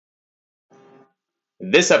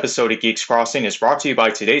This episode of Geeks Crossing is brought to you by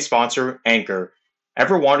today's sponsor, Anchor.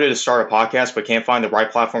 Ever wanted to start a podcast but can't find the right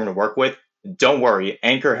platform to work with? Don't worry,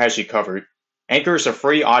 Anchor has you covered. Anchor is a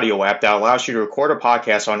free audio app that allows you to record a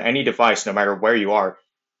podcast on any device no matter where you are.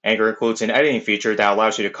 Anchor includes an editing feature that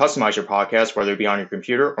allows you to customize your podcast, whether it be on your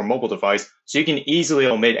computer or mobile device, so you can easily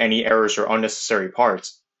omit any errors or unnecessary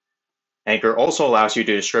parts. Anchor also allows you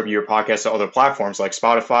to distribute your podcast to other platforms like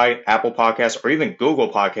Spotify, Apple Podcasts, or even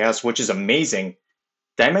Google Podcasts, which is amazing.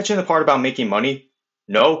 Did I mention the part about making money?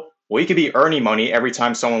 No? Well, you could be earning money every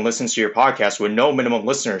time someone listens to your podcast with no minimum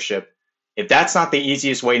listenership. If that's not the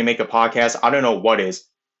easiest way to make a podcast, I don't know what is.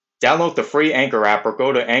 Download the free Anchor app or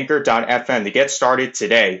go to anchor.fm to get started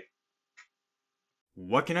today.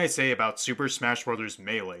 What can I say about Super Smash Bros.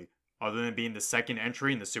 Melee? Other than being the second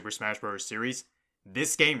entry in the Super Smash Bros. Series,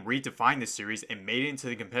 this game redefined the series and made it into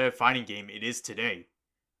the competitive fighting game it is today.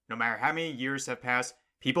 No matter how many years have passed,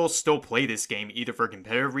 people still play this game either for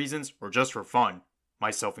competitive reasons or just for fun,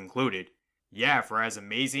 myself included. Yeah, for as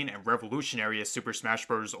amazing and revolutionary as Super Smash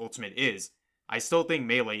Bros. Ultimate is, I still think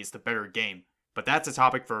Melee is the better game, but that's a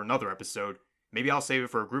topic for another episode. Maybe I'll save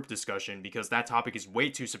it for a group discussion because that topic is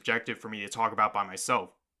way too subjective for me to talk about by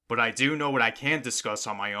myself. But I do know what I can discuss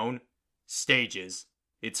on my own. Stages.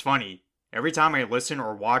 It's funny, every time I listen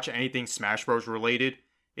or watch anything Smash Bros. Related,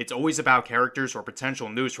 it's always about characters or potential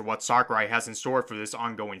news for what Sakurai has in store for this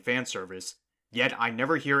ongoing fan service. Yet I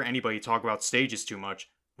never hear anybody talk about stages too much,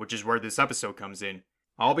 which is where this episode comes in.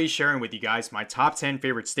 I'll be sharing with you guys my top 10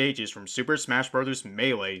 favorite stages from Super Smash Bros.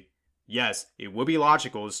 Melee. Yes, it would be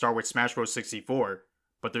logical to start with Smash Bros. 64,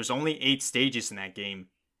 but there's only 8 stages in that game.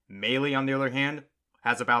 Melee, on the other hand,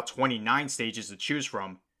 has about 29 stages to choose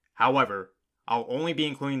from. However, I'll only be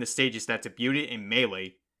including the stages that debuted in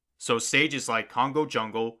Melee, so stages like Congo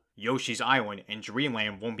Jungle, Yoshi's Island, and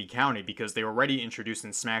Dreamland won't be counted because they were already introduced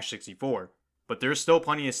in Smash 64, but there's still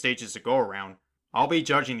plenty of stages to go around. I'll be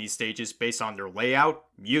judging these stages based on their layout,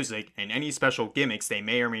 music, and any special gimmicks they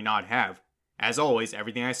may or may not have. As always,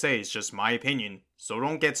 everything I say is just my opinion, so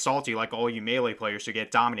don't get salty like all you Melee players who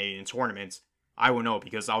get dominated in tournaments. I will know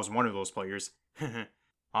because I was one of those players.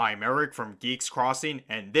 I'm Eric from Geeks Crossing,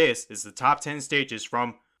 and this is the top 10 stages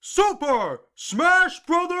from Super Smash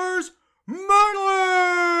Bros.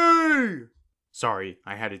 Melee! Sorry,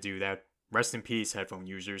 I had to do that. Rest in peace, headphone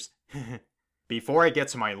users. Before I get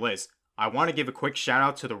to my list, I want to give a quick shout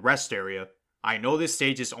out to the rest area. I know this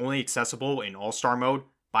stage is only accessible in All-Star mode,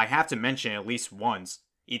 but I have to mention it at least once.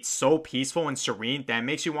 It's so peaceful and serene that it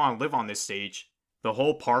makes you want to live on this stage. The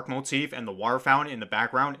whole park motif and the water fountain in the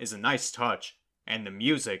background is a nice touch. And the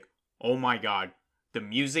music, oh my god. The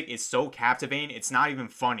music is so captivating, it's not even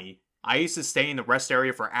funny. I used to stay in the rest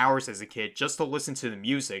area for hours as a kid just to listen to the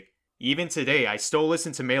music. Even today, I still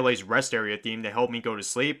listen to Melee's rest area theme to help me go to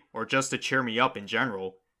sleep, or just to cheer me up in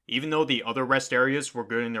general. Even though the other rest areas were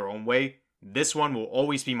good in their own way, this one will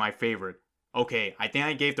always be my favorite. Okay, I think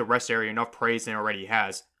I gave the rest area enough praise than it already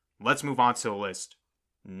has. Let's move on to the list.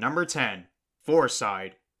 Number 10.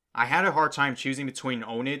 Fourside. I had a hard time choosing between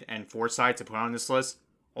Onid and Fourside to put on this list.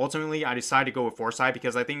 Ultimately, I decided to go with Fourside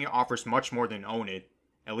because I think it offers much more than Onid,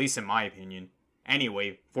 at least in my opinion.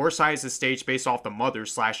 Anyway, Fourside is a stage based off the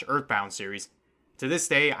Mother/Earthbound series. To this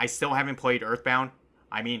day, I still haven't played Earthbound.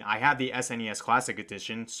 I mean, I have the SNES Classic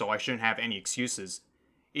Edition, so I shouldn't have any excuses.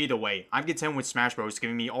 Either way, I'm content with Smash Bros.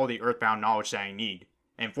 Giving me all the Earthbound knowledge that I need,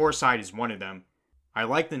 and Fourside is one of them. I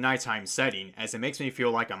like the nighttime setting, as it makes me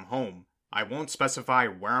feel like I'm home. I won't specify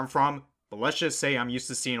where I'm from, but let's just say I'm used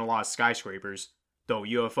to seeing a lot of skyscrapers. Though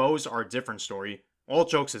UFOs are a different story. All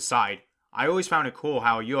jokes aside, I always found it cool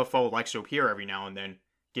how a UFO likes to appear every now and then,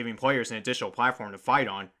 giving players an additional platform to fight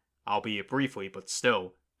on, albeit briefly, but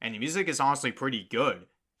still. And the music is honestly pretty good.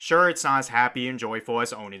 Sure, it's not as happy and joyful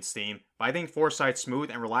as Onid's theme, but I think Fourside's smooth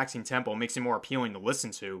and relaxing tempo makes it more appealing to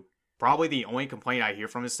listen to. Probably the only complaint I hear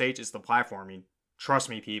from the stage is the platforming. Trust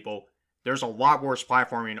me, people, there's a lot worse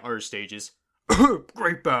platforming in other stages.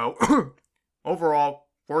 Great bow. Overall,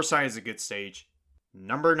 Fourside is a good stage.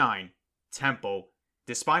 Number 9. Temple.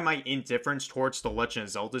 Despite my indifference towards the Legend of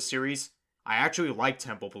Zelda series, I actually like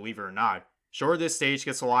Temple, believe it or not. Sure, this stage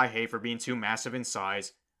gets a lot of hate for being too massive in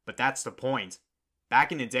size, but that's the point.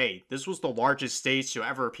 Back in the day, this was the largest stage to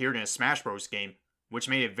ever appear in a Smash Bros. Game, which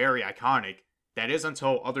made it very iconic. That is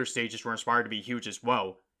until other stages were inspired to be huge as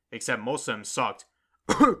well, except most of them sucked.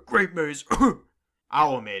 Great maze.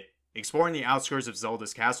 I'll admit, exploring the outskirts of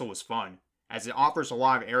Zelda's castle was fun, as it offers a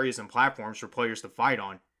lot of areas and platforms for players to fight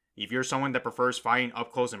on. If you're someone that prefers fighting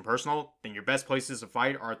up close and personal, then your best places to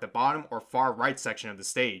fight are at the bottom or far right section of the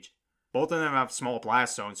stage. Both of them have small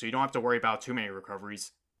blast zones, so you don't have to worry about too many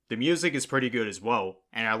recoveries. The music is pretty good as well,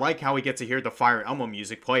 and I like how we get to hear the Fire Emblem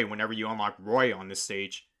music play whenever you unlock Roy on this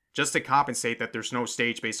stage, just to compensate that there's no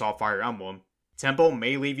stage based off Fire Emblem. Tempo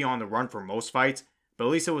may leave you on the run for most fights, but at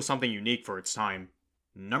least it was something unique for its time.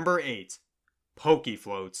 Number 8.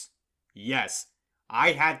 Pokefloats. Yes,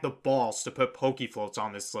 I had the balls to put Pokefloats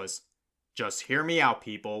on this list. Just hear me out,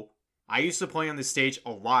 people. I used to play on this stage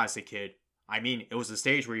a lot as a kid. I mean, it was a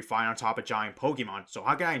stage where you fight on top of giant Pokemon, so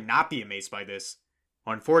how can I not be amazed by this?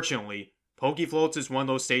 Unfortunately, Pokefloats is one of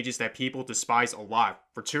those stages that people despise a lot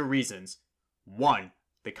for 2 reasons. 1.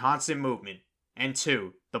 The constant movement, and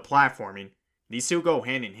 2. The platforming. These 2 go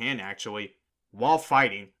hand in hand actually. While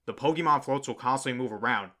fighting, the Pokemon floats will constantly move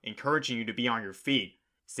around, encouraging you to be on your feet.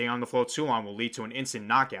 Staying on the float too long will lead to an instant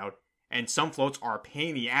knockout, and some floats are a pain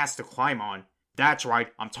in the ass to climb on. That's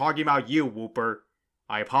right, I'm talking about you, Wooper.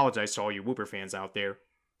 I apologize to all you Wooper fans out there.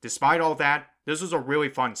 Despite all that, this was a really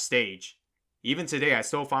fun stage. Even today, I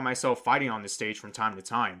still find myself fighting on this stage from time to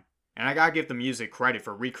time. And I gotta give the music credit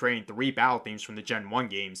for recreating 3 battle themes from the Gen 1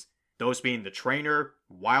 games, those being the Trainer,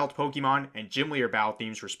 Wild Pokemon, and Gym Leader battle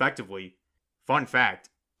themes respectively. Fun fact,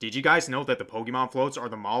 did you guys know that the Pokemon floats are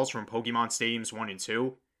the models from Pokemon Stadiums 1 and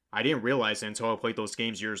 2? I didn't realize it until I played those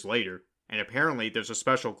games years later, and apparently there's a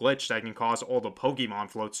special glitch that can cause all the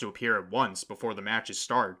Pokemon floats to appear at once before the matches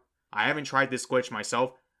start. I haven't tried this glitch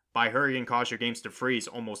myself, but I heard it can cause your games to freeze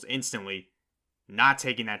almost instantly. Not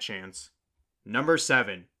taking that chance. Number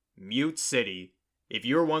 7. Mute City. If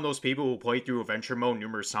you're one of those people who played through Adventure Mode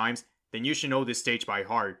numerous times, then you should know this stage by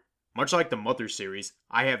heart. Much like the Mother series,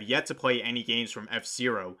 I have yet to play any games from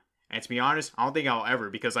F-Zero, and to be honest, I don't think I'll ever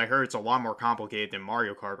because I heard it's a lot more complicated than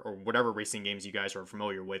Mario Kart or whatever racing games you guys are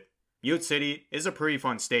familiar with. Mute City is a pretty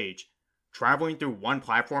fun stage. Traveling through one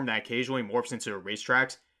platform that occasionally morphs into the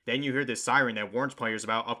racetracks, then you hear this siren that warns players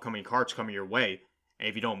about upcoming carts coming your way, and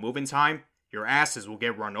if you don't move in time, your asses will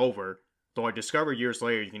get run over. Though I discovered years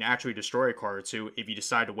later you can actually destroy a car or 2 if you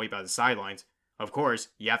decide to wait by the sidelines. Of course,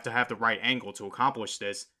 you have to have the right angle to accomplish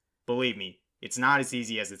this. Believe me, it's not as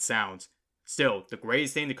easy as it sounds. Still, the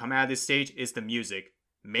greatest thing to come out of this stage is the music.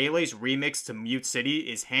 Melee's remix to Mute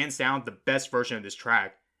City is hands down the best version of this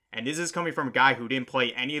track, and this is coming from a guy who didn't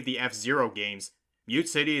play any of the F-Zero games. Mute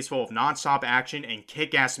City is full of non-stop action and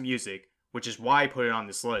kick-ass music, which is why I put it on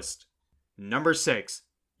this list. Number 6.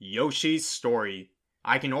 Yoshi's Story.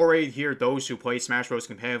 I can already hear those who play Smash Bros.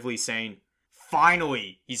 Competitively saying,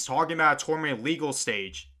 "Finally! He's talking about a Tournament Legal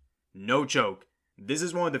stage." No joke. This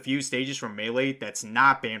is one of the few stages from Melee that's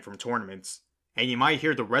not banned from tournaments. And you might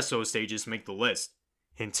hear the rest of those stages make the list.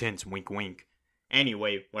 Hint hint, wink wink.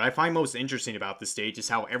 Anyway, what I find most interesting about this stage is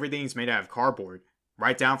how everything's made out of cardboard.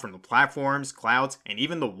 Right down from the platforms, clouds, and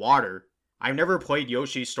even the water. I've never played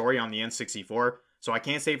Yoshi's Story on the N64, so I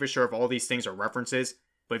can't say for sure if all these things are references,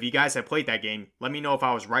 but if you guys have played that game, let me know if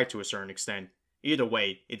I was right to a certain extent. Either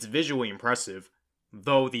way, it's visually impressive.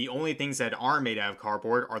 Though the only things that aren't made out of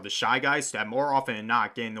cardboard are the Shy Guys that more often than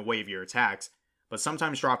not get in the way of your attacks, but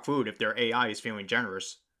sometimes drop food if their AI is feeling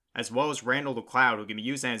generous, as well as Randall the Cloud who can be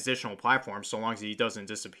used as additional platforms so long as he doesn't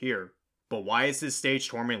disappear. But why is this stage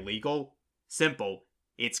tournament legal? Simple.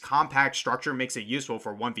 Its compact structure makes it useful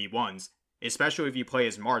for 1v1s, especially if you play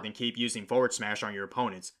as Marth and keep using forward smash on your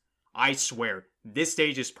opponents. I swear, this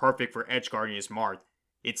stage is perfect for edgeguarding as Marth.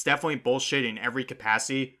 It's definitely bullshit in every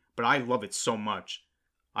capacity, but I love it so much.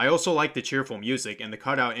 I also like the cheerful music and the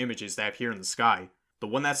cutout images that appear in the sky. The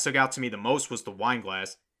one that stuck out to me the most was the wine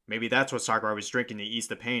glass. Maybe that's what Sakurai was drinking to ease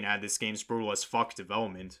the pain out of this game's brutal as fuck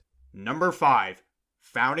development. Number 5.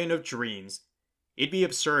 Fountain of Dreams. It'd be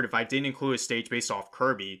absurd if I didn't include a stage based off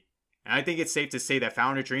Kirby, and I think it's safe to say that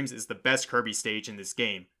Fountain of Dreams is the best Kirby stage in this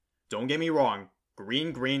game. Don't get me wrong,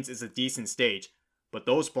 Green Greens is a decent stage, but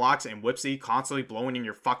those blocks and Whipsy constantly blowing in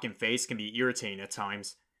your fucking face can be irritating at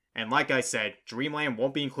times. And like I said, Dreamland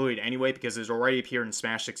won't be included anyway because it's already appeared in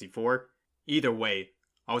Smash 64. Either way,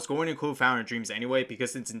 I was going to include Fountain of Dreams anyway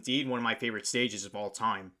because it's indeed one of my favorite stages of all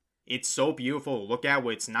time. It's so beautiful to look at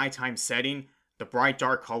with its nighttime setting, the bright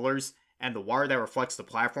dark colors, and the water that reflects the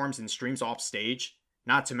platforms and streams off stage,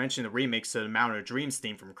 not to mention the remix to the Mountain of Dreams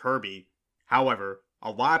theme from Kirby. However,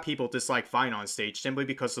 a lot of people dislike fighting on stage simply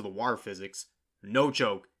because of the water physics. No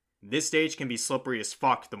joke, this stage can be slippery as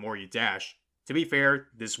fuck the more you dash. To be fair,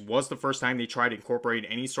 this was the first time they tried to incorporate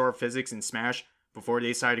any sort of physics in Smash before they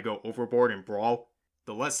decided to go overboard in Brawl.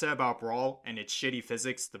 The less said about Brawl and its shitty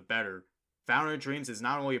physics, the better. Fountain of Dreams is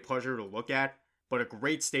not only a pleasure to look at, but a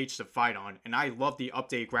great stage to fight on, and I love the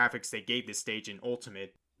updated graphics they gave this stage in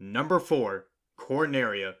Ultimate. Number 4.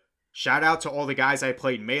 Corneria. Shout out to all the guys I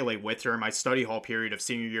played Melee with during my study hall period of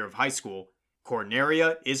senior year of high school.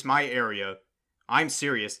 Corneria is my area. I'm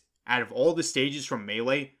serious, out of all the stages from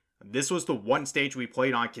Melee, This was the one stage we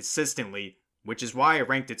played on consistently, which is why I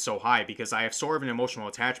ranked it so high because I have sort of an emotional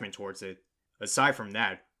attachment towards it. Aside from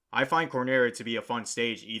that, I find Corneria to be a fun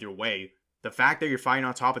stage either way. The fact that you're fighting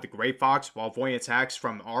on top of the Great Fox while avoiding attacks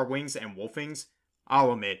from R-Wings and Wolfwings,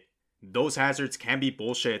 I'll admit, those hazards can be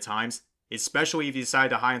bullshit at times, especially if you decide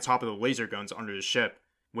to hide on top of the laser guns under the ship,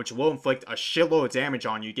 which will inflict a shitload of damage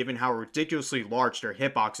on you given how ridiculously large their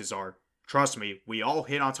hitboxes are. Trust me, we all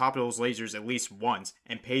hit on top of those lasers at least once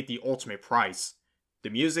and paid the ultimate price. The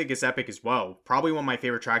music is epic as well, probably one of my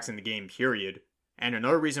favorite tracks in the game, period. And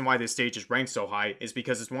another reason why this stage is ranked so high is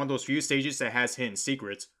because it's one of those few stages that has hidden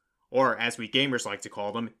secrets, or as we gamers like to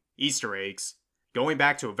call them, Easter eggs. Going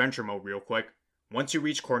back to Adventure Mode real quick, once you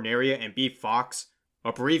reach Corneria and beat Fox,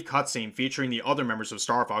 a brief cutscene featuring the other members of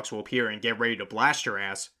Star Fox will appear and get ready to blast your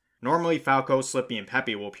ass. Normally Falco, Slippy, and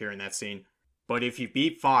Peppy will appear in that scene, but if you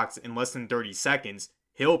beat Fox in less than 30 seconds,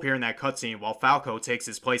 he'll appear in that cutscene while Falco takes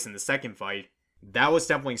his place in the second fight. That was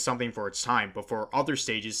definitely something for its time before other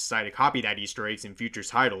stages decided to copy that Easter eggs in future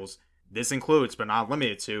titles. This includes, but not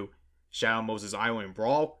limited to, Shadow Moses Island and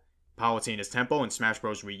Brawl, Palutena's Temple and Smash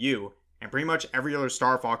Bros. Wii U, and pretty much every other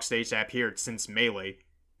Star Fox stage that appeared since Melee.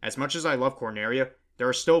 As much as I love Corneria, there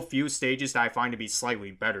are still few stages that I find to be slightly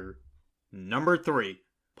better. Number 3.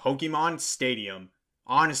 Pokemon Stadium.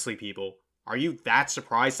 Honestly people, are you that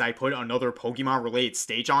surprised that I put another Pokemon related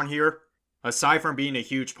stage on here? Aside from being a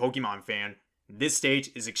huge Pokemon fan, this stage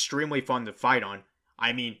is extremely fun to fight on.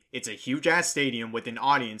 I mean, it's a huge ass stadium with an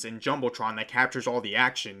audience and Jumbotron that captures all the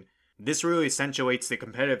action. This really accentuates the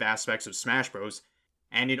competitive aspects of Smash Bros,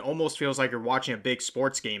 and it almost feels like you're watching a big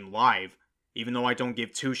sports game live. Even though I don't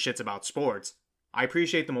give two shits about sports, I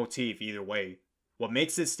appreciate the motif either way. What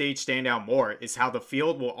makes this stage stand out more is how the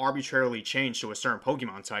field will arbitrarily change to a certain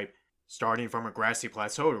Pokemon type, starting from a grassy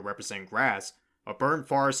plateau to represent grass, a burned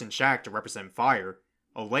forest and shack to represent fire,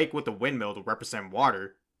 a lake with a windmill to represent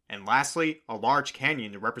water, and lastly, a large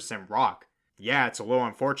canyon to represent rock. Yeah, it's a little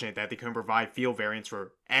unfortunate that they couldn't provide field variants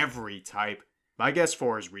for every type, but I guess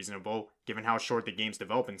 4 is reasonable, given how short the game's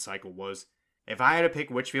development cycle was. If I had to pick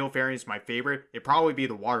which field variant is my favorite, it'd probably be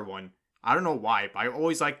the water one. I don't know why, but I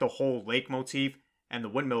always like the whole lake motif, and the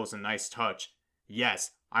windmill is a nice touch.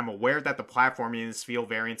 Yes, I'm aware that the platforming in this field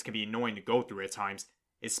variants can be annoying to go through at times,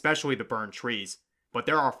 especially the burned trees, but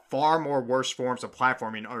there are far more worse forms of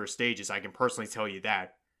platforming in other stages, I can personally tell you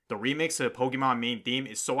that. The remix of the Pokemon main theme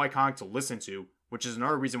is so iconic to listen to, which is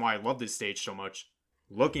another reason why I love this stage so much.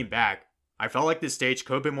 Looking back, I felt like this stage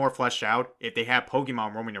could have been more fleshed out if they had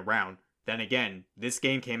Pokemon roaming around. Then again, this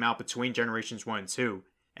game came out between generations 1 and 2,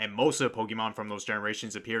 and most of the Pokemon from those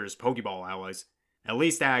generations appeared as Pokeball allies. At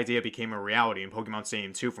least that idea became a reality in Pokemon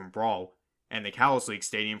Stadium 2 from Brawl, and the Kalos League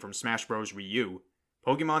Stadium from Smash Bros. Wii U.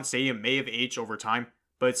 Pokemon Stadium may have aged over time,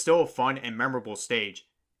 but it's still a fun and memorable stage,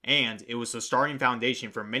 and it was the starting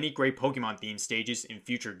foundation for many great Pokemon themed stages in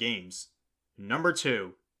future games. Number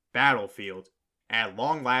 2. Battlefield. At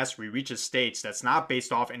long last, we reach a stage that's not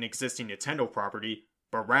based off an existing Nintendo property,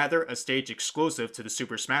 but rather a stage exclusive to the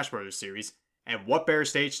Super Smash Bros. Series, and what better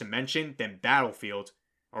stage to mention than Battlefield,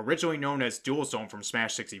 originally known as Dual Zone from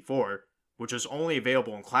Smash 64, which was only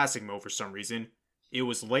available in Classic Mode for some reason. It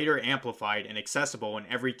was later amplified and accessible in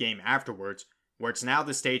every game afterwards, where it's now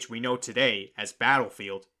the stage we know today as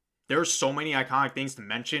Battlefield. There are so many iconic things to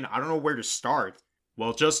mention, I don't know where to start.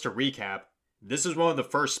 Well, just to recap, this is one of the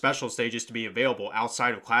first special stages to be available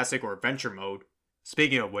outside of Classic or Adventure Mode.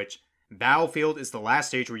 Speaking of which, Battlefield is the last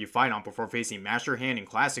stage where you fight on before facing Master Hand in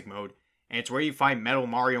Classic Mode, and it's where you fight Metal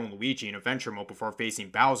Mario and Luigi in Adventure Mode before facing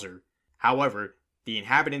Bowser. However, the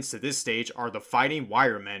inhabitants to this stage are the Fighting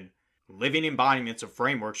Wiremen, living embodiments of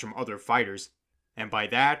frameworks from other fighters, and by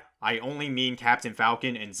that, I only mean Captain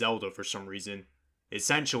Falcon and Zelda for some reason.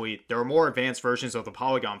 Essentially, there are more advanced versions of the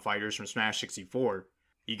Polygon Fighters from Smash 64.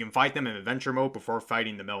 You can fight them in Adventure Mode before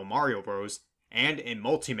fighting the Metal Mario Bros, and in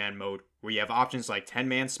Multi-Man Mode, where you have options like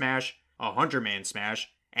 10-Man Smash, 100-Man Smash,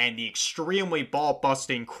 and the extremely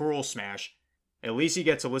ball-busting Cruel Smash. At least you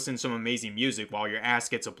get to listen to some amazing music while your ass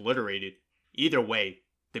gets obliterated. Either way,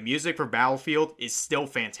 the music for Battlefield is still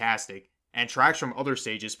fantastic, and tracks from other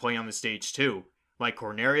stages play on the stage too, like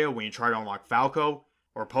Corneria when you try to unlock Falco,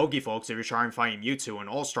 or Pokefolks if you're trying fighting Mewtwo in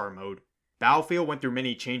All-Star Mode. Battlefield went through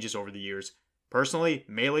many changes over the years. Personally,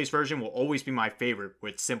 Melee's version will always be my favorite,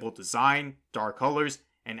 with simple design, dark colors,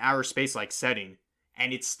 and outer space-like setting.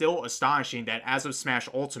 And it's still astonishing that as of Smash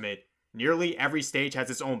Ultimate, nearly every stage has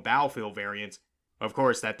its own Battlefield variant. Of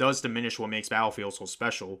course, that does diminish what makes Battlefield so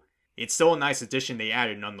special. It's still a nice addition they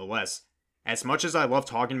added nonetheless. As much as I love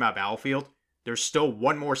talking about Battlefield, there's still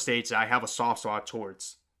one more stage that I have a soft spot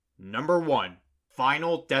towards. Number 1.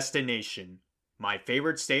 Final Destination. My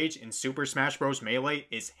favorite stage in Super Smash Bros. Melee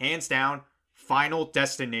is hands down Final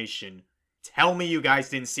Destination. Tell me you guys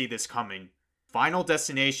didn't see this coming. Final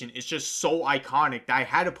Destination is just so iconic that I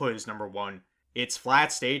had to put it as number 1. Its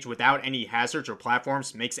flat stage without any hazards or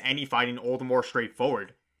platforms makes any fighting all the more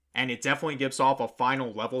straightforward, and it definitely gives off a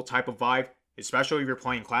final level type of vibe, especially if you're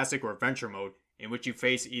playing Classic or Adventure Mode, in which you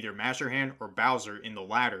face either Master Hand or Bowser in the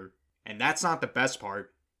latter. And that's not the best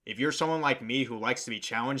part. If you're someone like me who likes to be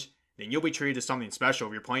challenged, then you'll be treated to something special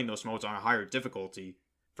if you're playing those modes on a higher difficulty.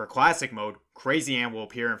 For Classic Mode, Crazy Hand will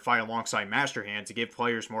appear and fight alongside Master Hand to give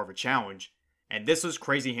players more of a challenge, and this was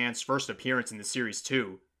Crazy Hand's first appearance in the series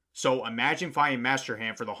too. So imagine fighting Master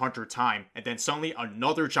Hand for the 100th time, and then suddenly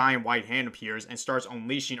another giant white hand appears and starts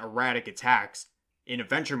unleashing erratic attacks. In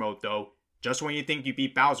Adventure Mode though, just when you think you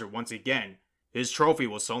beat Bowser once again, his trophy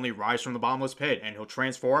will suddenly rise from the bottomless pit and he'll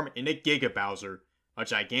transform into Giga Bowser, a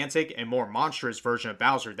gigantic and more monstrous version of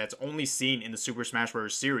Bowser that's only seen in the Super Smash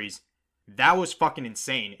Bros. Series. That was fucking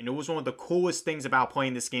insane, and it was one of the coolest things about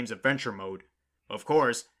playing this game's Adventure Mode. Of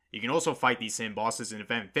course, you can also fight these hidden bosses in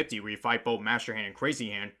Event 50 where you fight both Master Hand and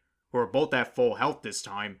Crazy Hand, who are both at full health this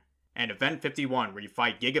time, and Event 51 where you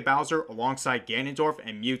fight Giga Bowser alongside Ganondorf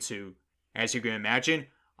and Mewtwo. As you can imagine,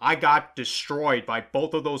 I got destroyed by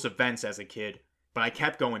both of those events as a kid, but I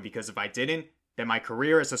kept going because if I didn't, then my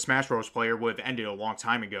career as a Smash Bros. Player would have ended a long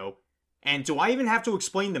time ago. And do I even have to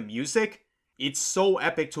explain the music? It's so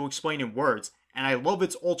epic to explain in words, and I love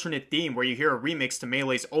its alternate theme where you hear a remix to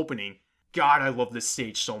Melee's opening. God, I love this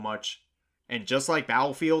stage so much. And just like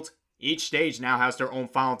Battlefield, each stage now has their own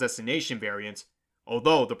Final Destination variant,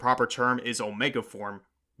 although the proper term is Omega Form,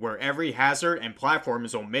 where every hazard and platform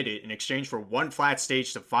is omitted in exchange for one flat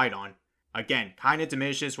stage to fight on. Again, kinda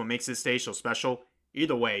diminishes what makes this stage so special.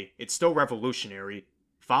 Either way, it's still revolutionary.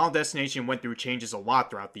 Final Destination went through changes a lot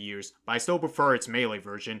throughout the years, but I still prefer its Melee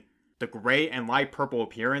version. The gray and light purple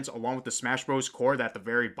appearance along with the Smash Bros. Core at the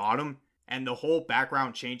very bottom, and the whole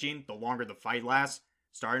background changing the longer the fight lasts,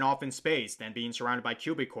 starting off in space, then being surrounded by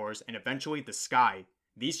cubic cores, and eventually the sky.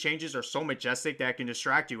 These changes are so majestic that it can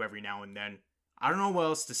distract you every now and then. I don't know what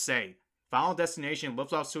else to say. Final Destination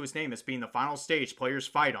lives up to its name as being the final stage players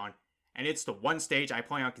fight on, and it's the one stage I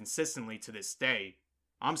play on consistently to this day.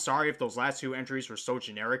 I'm sorry if those last 2 entries were so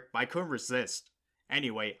generic, but I couldn't resist.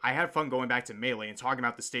 Anyway, I had fun going back to Melee and talking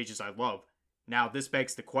about the stages I love. Now, this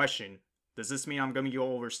begs the question, does this mean I'm going to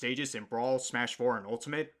go over stages in Brawl, Smash 4, and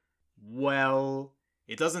Ultimate? Well,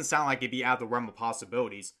 it doesn't sound like it'd be out of the realm of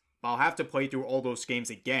possibilities, but I'll have to play through all those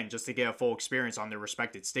games again just to get a full experience on their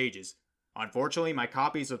respected stages. Unfortunately, my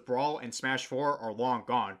copies of Brawl and Smash 4 are long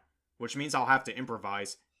gone, which means I'll have to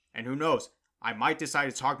improvise. And who knows, I might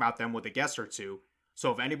decide to talk about them with a guest or two. So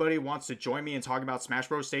if anybody wants to join me in talking about Smash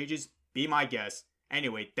Bros. Stages, be my guest.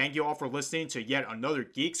 Anyway, thank you all for listening to yet another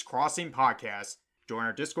Geeks Crossing podcast. Join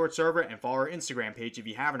our Discord server and follow our Instagram page if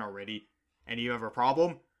you haven't already. And if you have a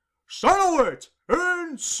problem, settle it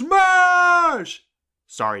in Smash!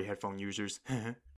 Sorry, headphone users.